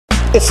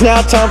It's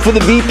now time for the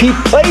VP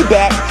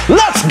Playback.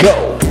 Let's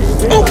go!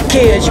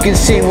 Okay, as you can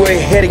see, we're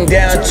heading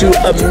down to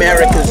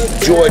Americus,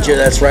 Georgia.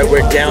 That's right,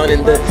 we're down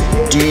in the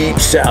deep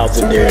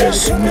south, and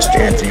there's Mr.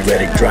 Anthony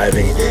Reddick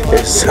driving.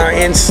 There's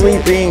Zion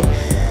sleeping,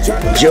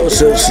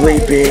 Joseph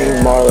sleeping,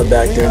 Marla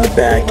back there in the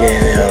back,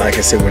 and like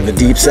I said, we're in the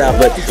deep south,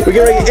 but we're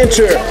getting ready to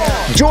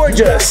enter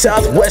Georgia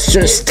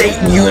Southwestern State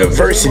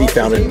University,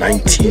 founded in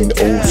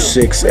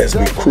 1906. As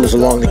we cruise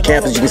along the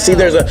campus, you can see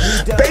there's a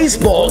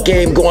baseball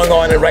game going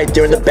on, and right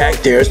there in the back,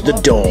 there's the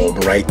dome.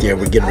 Right there,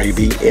 we're getting ready to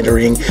be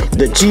entering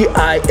the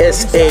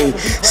GISA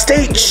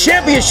State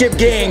Championship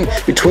game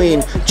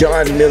between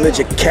John Milledge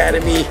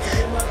Academy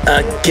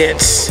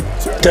against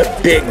the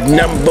big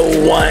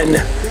 #1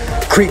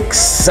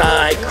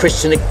 Creekside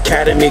Christian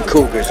Academy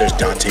Cougars. There's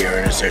Dante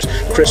Ernest, there's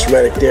Chris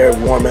Reddick there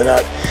warming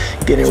up,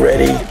 getting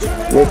ready,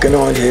 working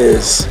on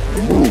his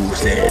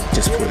moves there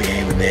just before the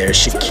game. And there's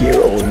Shakir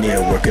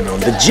O'Neal working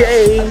on the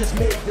J,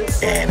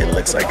 and it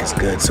looks like it's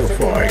good so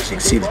far. As you can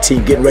see, the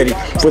team getting ready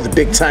for the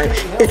big time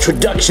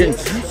introduction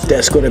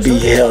that's going to be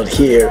held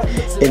here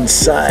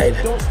inside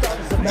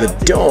the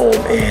dome,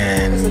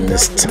 and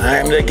it's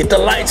time to get the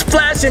lights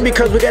flashing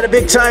because we got a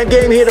big time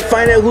game here to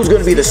find out who's going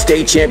to be the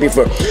state champion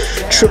for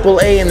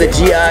AAA in the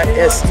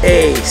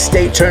GISA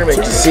state tournament.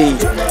 You see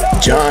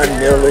John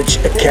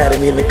Milledge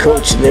Academy and the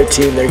coach and their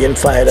team, they're getting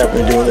fired up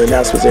and doing the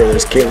announcements there.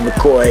 There's Caleb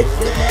McCoy,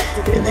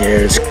 and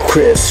there's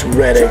Chris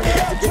Reddick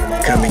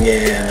coming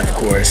in. Of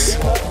course,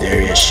 there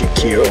is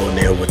Shakir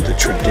O'Neal with the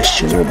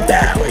traditional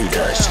bow he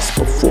does just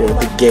before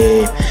the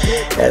game.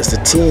 As the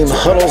team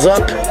huddles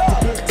up,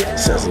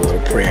 says a little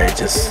prayer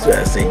just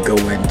as they go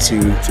in to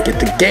get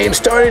the game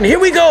started. And here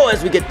we go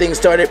as we get things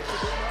started.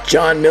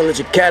 John Milledge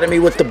Academy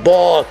with the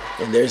ball,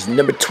 and there's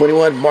number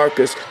 21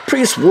 Marcus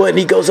Priestwood, and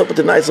he goes up with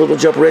a nice little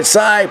jumper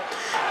inside.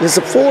 It's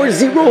a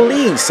 4-0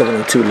 lead,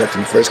 7:02 left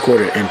in the first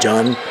quarter,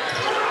 and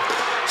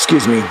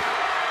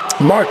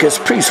Marcus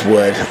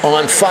Priestwood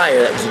on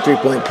fire. That was a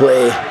three-point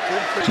play,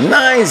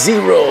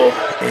 9-0,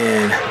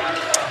 and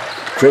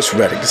Chris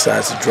Reddick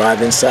decides to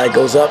drive inside,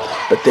 goes up,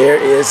 but there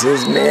is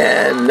his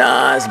man,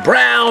 Nas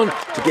Brown,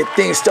 to get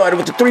things started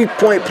with the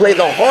three-point play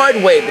the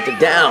hard way, but they're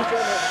down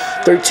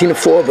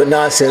 13-4, but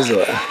Nas says,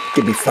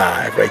 give me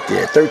 5 right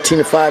there.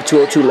 13-5,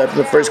 2:02 left in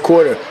the first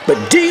quarter,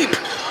 but deep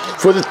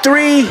for the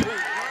three,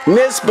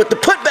 miss, but the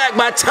putback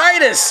by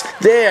Titus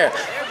there.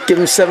 Give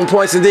him 7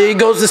 points, and there he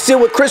goes to steal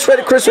with Chris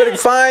Reddick. Chris Reddick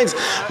finds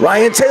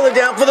Ryan Taylor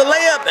down for the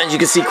layup, and you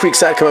can see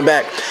Creekside coming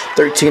back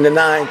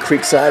 13-9.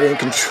 Creekside in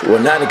control,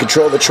 well, not in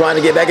control, but trying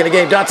to get back in the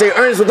game. Dante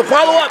Ernest with the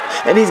follow-up,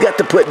 and he's got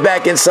to put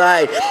back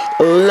inside.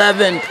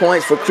 11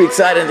 points for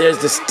Creekside, and there's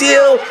the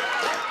steal,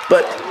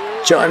 but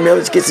John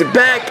Milledge gets it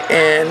back,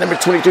 and number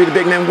 23, the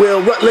big man,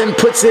 Will Rutland,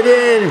 puts it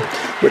in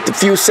with a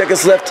few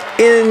seconds left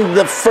in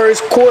the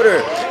first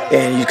quarter.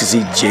 And you can see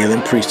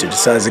Jalen Priester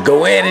decides to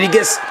go in, and he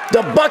gets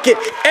the bucket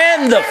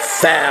and the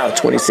foul.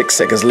 26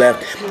 seconds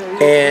left,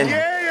 and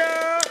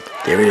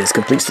there it is.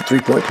 Completes the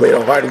three-point play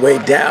the hard way,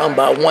 down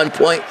by 1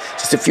 point.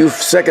 Just a few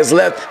seconds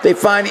left. They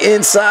find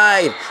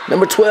inside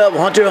number 12,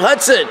 Hunter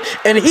Hudson,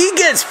 and he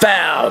gets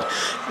fouled.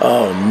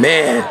 Oh,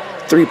 man.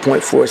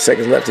 3.4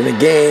 seconds left in the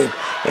game,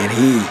 and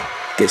he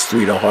gets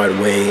three the hard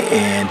way,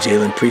 and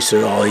Jalen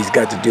Priester, all he's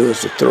got to do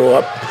is to throw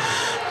up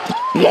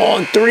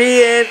long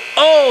three, and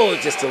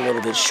just a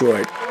little bit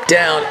short.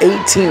 Down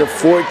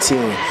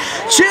 18-14.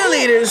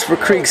 Cheerleaders for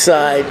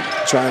Creekside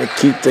trying to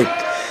keep the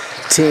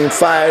team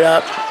fired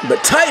up,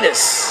 but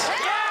Titus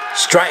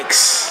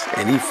strikes,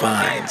 and he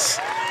finds.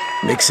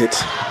 Makes it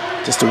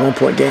just a 1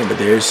 point game, but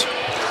there's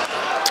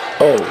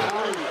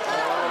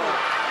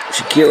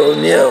Shakir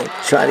O'Neal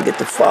trying to get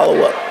the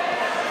follow-up,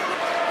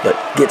 but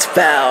gets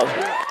fouled.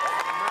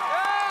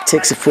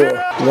 Takes it for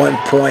 1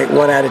 point,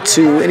 1 out of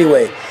 2.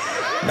 Anyway,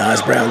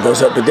 Nas Brown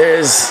goes up, but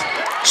there's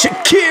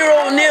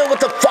Shakir O'Neal with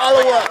the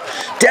follow-up,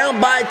 down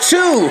by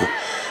 2.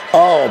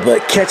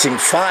 But catching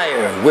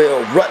fire,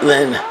 Will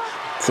Rutland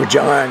for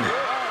John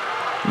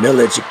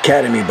Milledge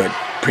Academy, but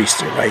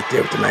Priester right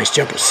there with a nice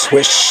jumper,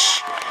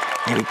 swish,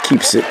 and he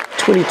keeps it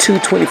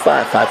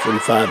 22-25,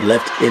 5:45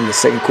 left in the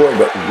second quarter,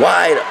 but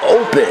wide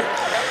open.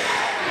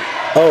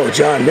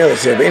 John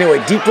Milledge there. But anyway,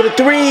 deep for the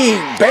three.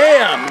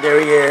 Bam! There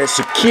he is.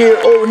 Shakir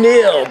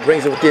O'Neal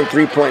brings it within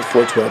 3 points,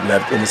 4:12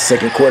 left in the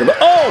second quarter. But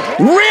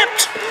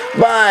ripped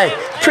by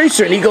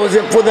Priester, and he goes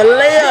in for the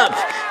layup,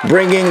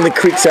 bringing the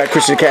Creekside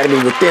Christian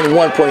Academy within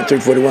 1 point,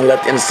 3:41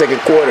 left in the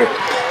second quarter.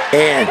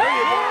 And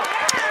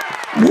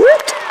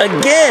ripped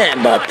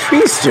again by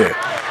Priester.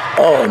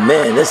 Oh,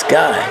 man, this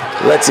guy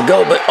lets it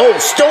go. But,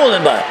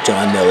 stolen by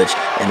John Milledge.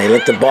 And they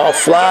let the ball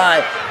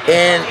fly.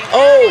 And,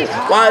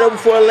 wide open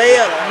for a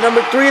layup.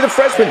 Number 3, the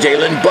freshman,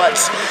 Jalen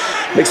Butts,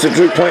 makes the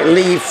 3-point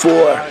lead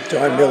for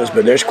John Milledge.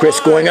 But there's Chris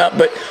going up.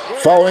 But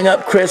following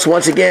up Chris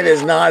once again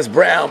is Nas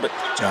Brown. But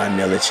John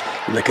Milledge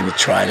looking to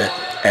try to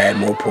add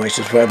more points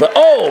as well. But,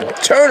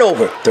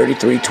 turnover,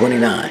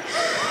 33-29.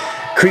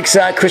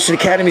 Creekside Christian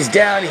Academy's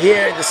down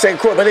here in the second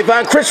quarter, but they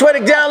find Chris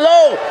Reddick down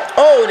low.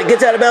 And it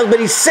gets out of bounds, but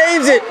he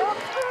saves it.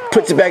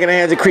 puts it back in the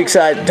hands of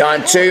Creekside.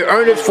 Dante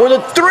Ernest for the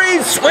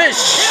three.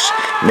 Swish!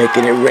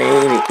 Making it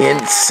rain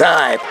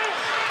inside.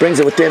 Brings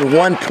it within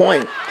 1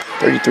 point.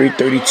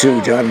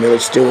 33-32. John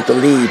Milledge still with the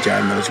lead.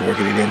 John Milledge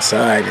working it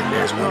inside, and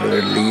there's one of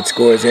their lead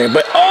scorers there.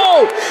 But,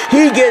 oh,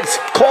 he gets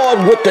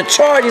called with the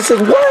charge. He says,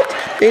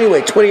 what?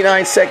 Anyway,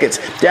 29 seconds,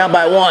 down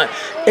by 1.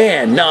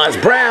 And Nas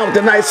Brown with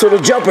a nice little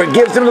jumper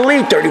gives them the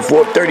lead,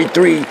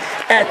 34-33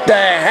 at the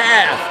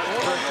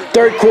half.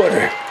 Third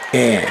quarter,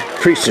 and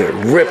Priester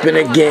ripping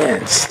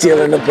again,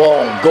 stealing the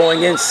ball,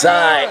 going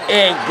inside,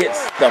 and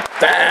gets the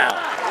foul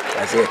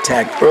as they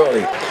attack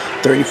early.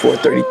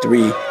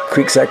 34-33.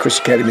 Creekside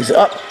Christian Academy is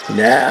up.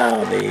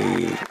 Now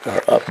they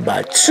are up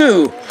by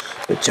 2.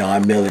 But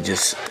John Milledge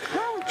is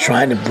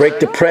trying to break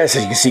the press.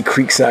 As you can see,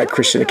 Creekside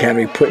Christian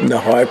Academy putting the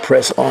hard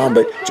press on.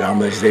 But John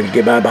Milledge is able to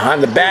get by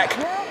behind the back.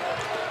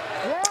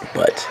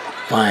 But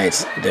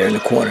finds there in the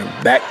corner.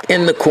 Back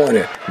in the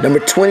corner. Number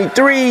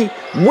 23,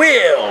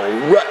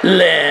 Will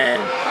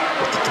Rutland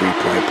with the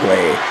three-point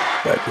play.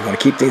 But we're going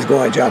to keep things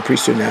going. John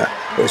Priester now,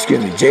 or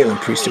excuse me, Jalen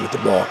Priester with the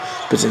ball.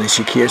 Puts it in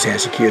Shakir's hand.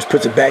 Shakir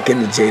puts it back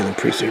into Jalen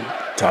Priester.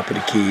 Top of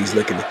the key. He's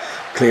looking to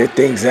clear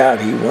things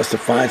out. He wants to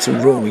find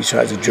some room. He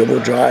tries to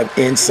dribble drive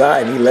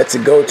inside. He lets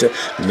it go to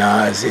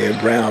Nazir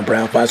Brown.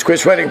 Brown finds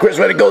Chris Reddick. Chris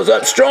Reddick goes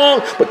up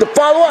strong with the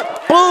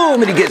follow-up.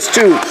 Boom! And he gets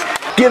 2.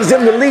 Gives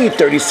them the lead.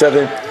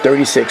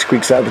 37-36.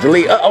 Creekside with the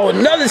lead. Uh-oh,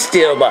 another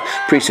steal by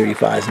Priester. He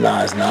finds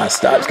Nas. Nas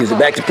stops. Gives it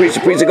back to Priester.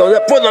 Priester goes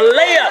up for the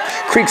layup.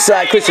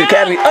 Creekside Christian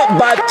Academy up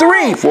by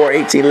 3.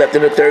 4:18 left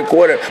in the third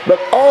quarter. But,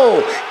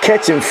 oh,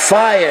 catching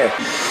fire.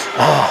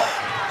 Oh.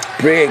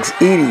 Briggs,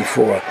 Edie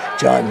for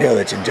John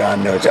Milledge, and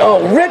John Milledge.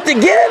 Oh, ripped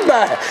again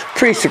by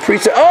Priester.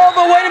 Priester. Oh,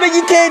 but wait a minute,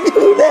 you can't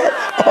do that.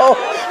 Oh,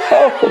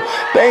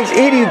 Banks,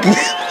 Edie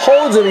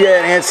holds him.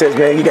 Yeah, and says,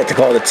 man, you got to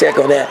call the check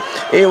on that.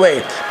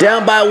 Anyway,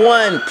 down by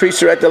 1.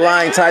 Priester at the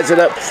line ties it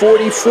up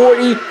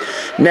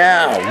 40-40.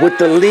 Now, with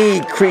the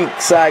lead,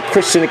 Creekside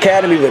Christian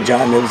Academy, but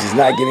John Milledge is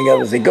not giving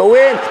up as they go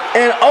in.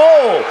 And,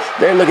 oh,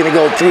 they're looking to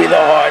go 3 the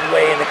hard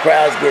way, and the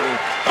crowd's getting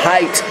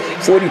hyped.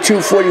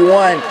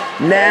 42-41.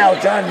 Now,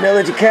 John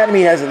Milledge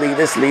Academy has a lead.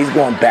 This lead's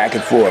going back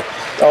and forth.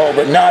 Oh,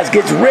 but Nas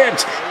gets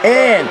ripped.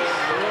 And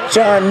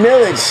John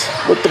Milledge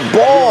with the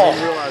ball.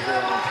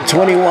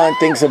 21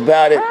 thinks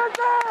about it.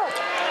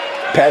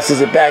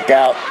 Passes it back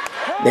out.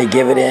 They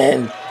give it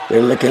in.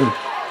 They're looking.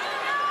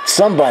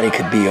 Somebody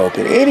could be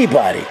open.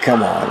 Anybody.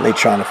 Come on. They're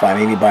trying to find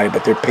anybody,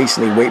 but they're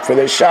patiently wait for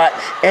their shot.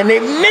 And they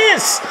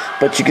miss.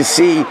 But you can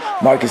see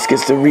Marcus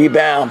gets the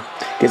rebound.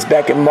 Gets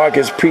back at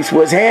Marcus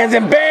Priestwood's hands.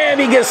 And bam!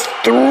 He gets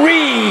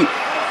 3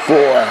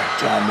 for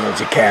John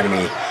Milledge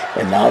Academy.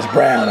 And Nas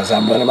Brown, as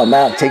I'm running my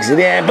mouth, takes it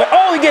in. But,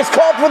 oh, he gets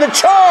called for the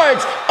charge.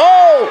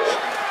 Oh,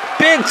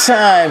 big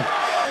time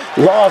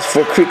loss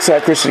for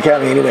Creekside Christian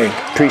Academy. Anyway,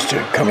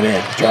 Priester coming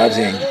in, drives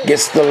in,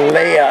 gets the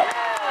layup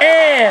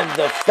and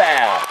the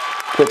foul.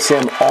 Puts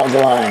him on the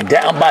line.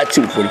 Down by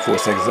 2, 44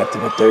 seconds left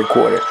in the third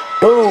quarter.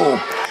 Boom.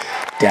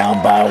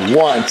 Down by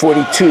 1,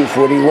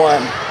 42-41.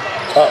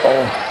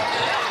 Uh-oh.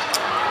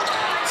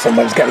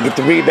 Somebody's got to get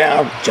the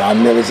rebound.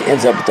 John Milledge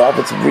ends up with the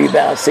offensive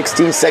rebound.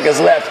 16 seconds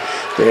left.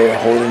 They're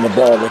holding the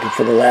ball, looking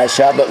for the last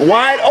shot. But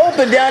wide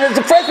open down is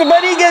the freshman,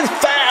 but he gets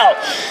fouled.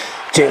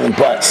 Jalen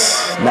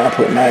Butts,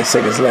 9.9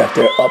 seconds left.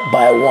 They're up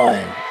by 1.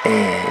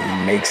 And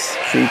he makes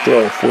free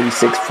throw,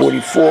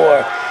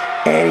 46-44.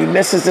 And he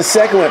misses the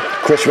second one.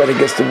 Chris Reddick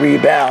gets the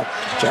rebound.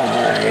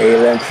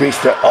 Jalen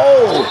Priester,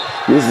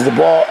 loses the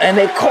ball, and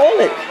they call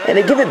it, and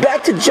they give it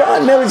back to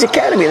John Milledge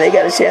Academy, and they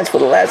got a chance for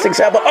the last 6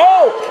 shots. But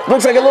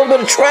looks like a little bit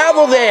of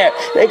travel there.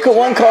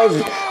 One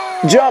calls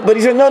jump, but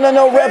he said, no,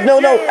 ref,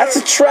 no. That's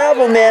a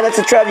travel, man. That's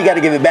a travel. You got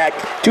to give it back.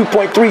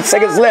 2.3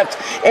 seconds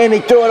left, and they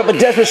throw it up a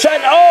desperate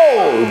shot.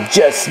 Oh,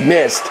 just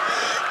missed.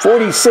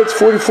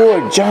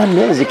 46-44. John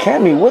Milledge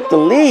Academy with the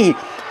lead.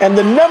 And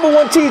the number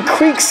 1 team,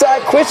 Creekside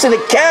Christian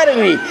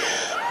Academy,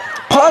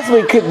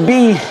 possibly could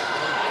be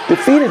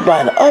defeated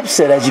by an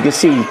upset. As you can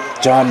see,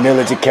 John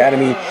Milledge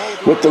Academy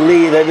with the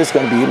lead. They're just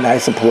going to be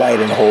nice and polite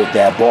and hold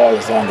that ball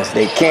as long as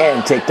they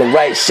can. Take the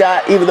right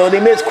shot, even though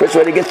they miss. Chris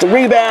Reddick gets the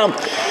rebound.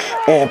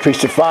 And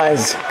Priester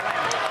finds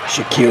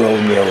Shaquille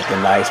O'Neal with the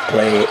nice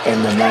play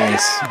and the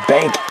nice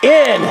bank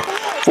in.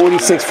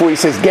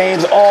 46-46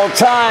 games all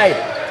tied.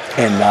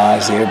 And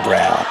Nazir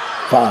Brown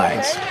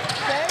finds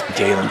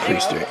Jalen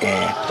Priester,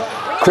 and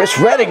Chris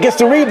Reddick gets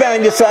the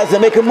rebound, decides to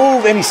make a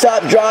move, and he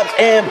stops, drops,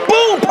 and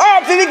boom,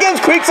 pops it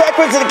against Creekside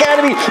Christian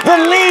Academy. The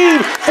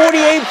lead,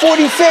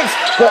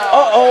 48-46.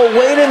 But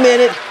wait a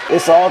minute,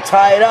 it's all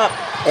tied up,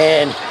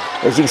 and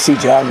as you can see,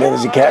 John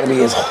Milledge Academy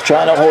is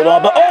trying to hold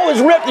on, but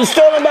it's ripped and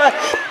stolen by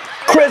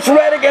Chris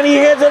Reddick, and he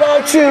hands it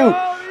on to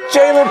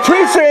Jalen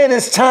Priester, and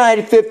it's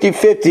tied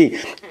 50-50.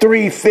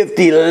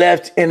 3:50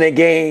 left in the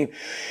game.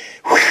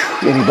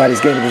 Anybody's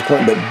game at this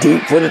point, but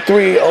deep for the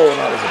 3. Oh,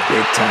 that was a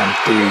big time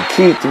 3.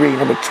 Key 3,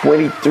 number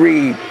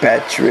 23,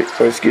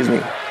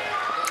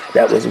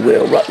 that was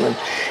Will Rutland.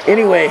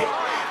 Anyway,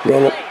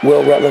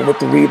 Will Rutland with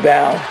the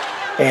rebound.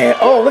 And,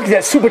 look at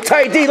that super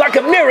tight D, like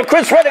a mirror.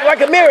 Chris Reddick,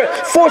 like a mirror,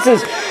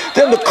 forces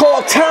them to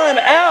call time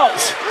out.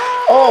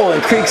 Oh,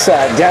 and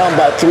Creekside down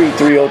by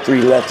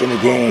 3:03 left in the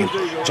game.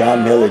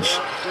 John Milledge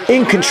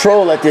in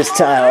control at this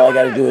time. All I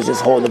got to do is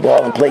just hold the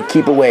ball and play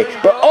keep away.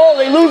 But oh,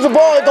 they lose the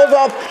ball. It goes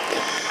off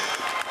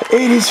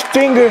 80's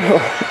finger,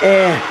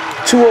 and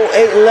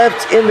 2:08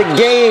 left in the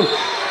game.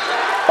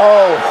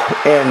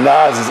 Oh, and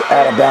Nas is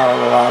out of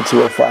bounds around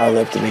 2:05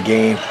 left in the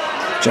game.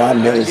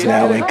 John Milledge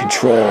now in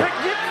control.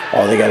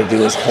 All they got to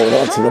do is hold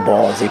on to the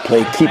ball as they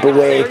play keep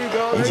away.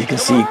 As you can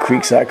see,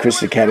 Creekside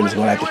Christian Academy is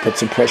going to have to put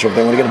some pressure if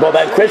they want to get the ball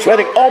back. Chris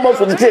Reddick almost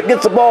with the tip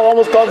gets the ball,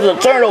 almost causes a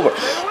turnover.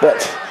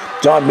 But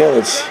John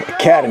Milledge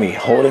Academy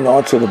holding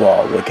on to the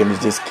ball, looking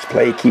to just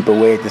play keep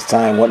away at this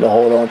time, wanting to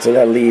hold on to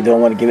that lead,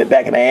 don't want to give it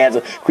back in the hands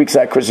of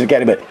Creekside Christian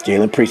Academy. But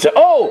Jalen Priest,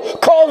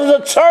 causes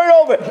a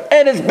turnover,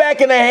 and it's back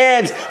in the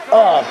hands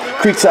of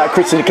Creekside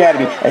Christian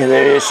Academy. And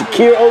there is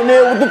Shakir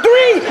O'Neal with the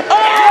three.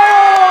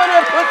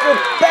 Puts it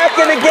back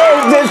in the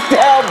game, just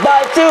down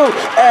by 2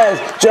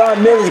 as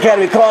John Milledge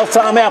Academy calls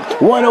timeout.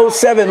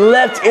 1:07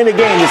 left in the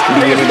game. This could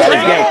be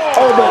anybody's game.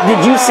 Oh, but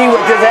did you see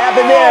what just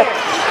happened there?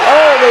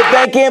 Oh, they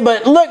back in,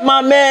 but look,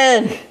 my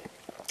man,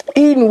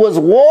 Eden was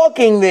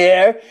walking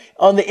there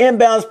on the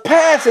inbounds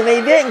pass, and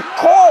they didn't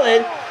call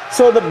it,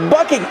 so the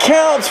bucket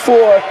counts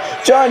for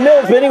John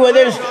Milledge. But anyway,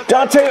 there's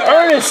Dante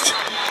Ernest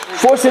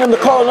forcing him to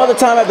call another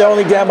timeout. They're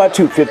only down by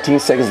 2. 15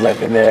 seconds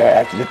left in there.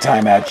 After the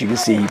timeout, you can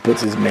see he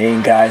puts his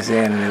main guys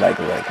in, and they're like,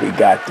 we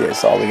got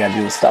this. All we got to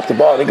do is stop the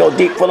ball. They go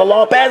deep for the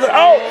long pass.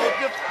 Oh,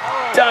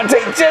 Dante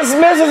just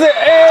misses it.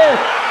 And,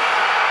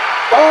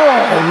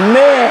 oh,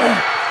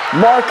 man.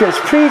 Marcus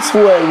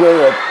Priestwood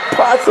with a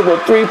possible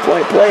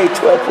 3-point play.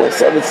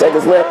 12.7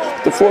 seconds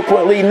left. The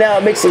 4-point lead now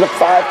makes it a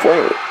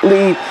 5-point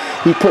lead.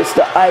 He puts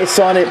the ice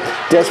on it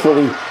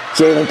desperately.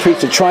 Jalen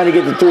Priest trying to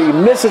get the 3,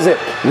 misses it.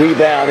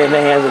 Rebound in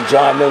the hands of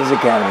John Milledge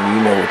Academy.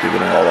 You know what you're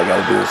doing. All I got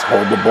to do is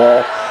hold the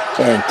ball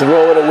and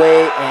throw it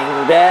away,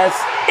 and that's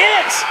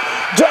it.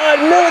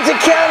 John Milledge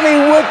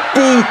Academy with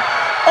the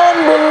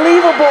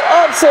unbelievable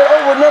upset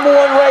over #1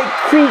 ranked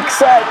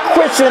Creekside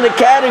Christian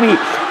Academy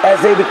as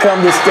they become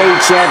the state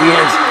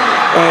champions.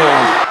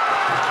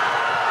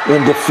 And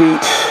in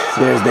defeat,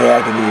 there's the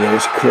agony.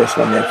 There's Chris,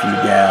 my nephew,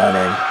 down,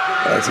 and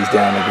as he's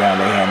down on the ground,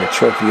 they hand the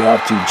trophy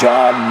off to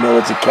John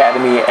Milledge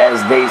Academy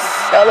as they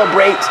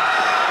celebrate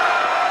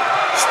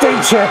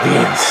state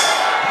champions.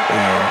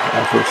 And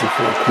unfortunately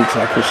for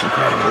Creekside Christian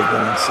Academy, they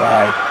go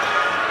inside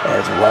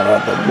as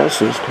runner-up, but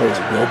most of those players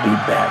will be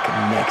back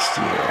next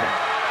year.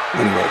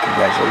 Anyway,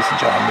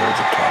 congratulations, John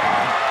Milledge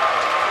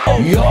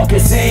Academy. Y'all can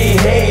say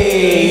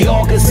hey,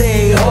 y'all can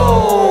say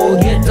ho,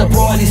 get the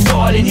party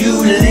started, you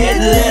lit,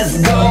 let's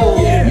go.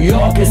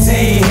 Y'all can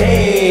say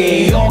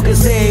hey, y'all can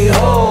say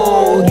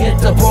ho, get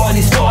the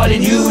party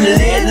started, you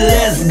lit,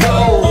 let's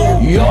go.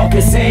 Y'all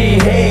can say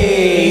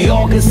hey,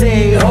 y'all can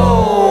say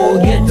ho,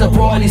 get the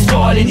party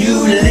started,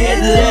 you lit,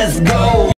 let's go.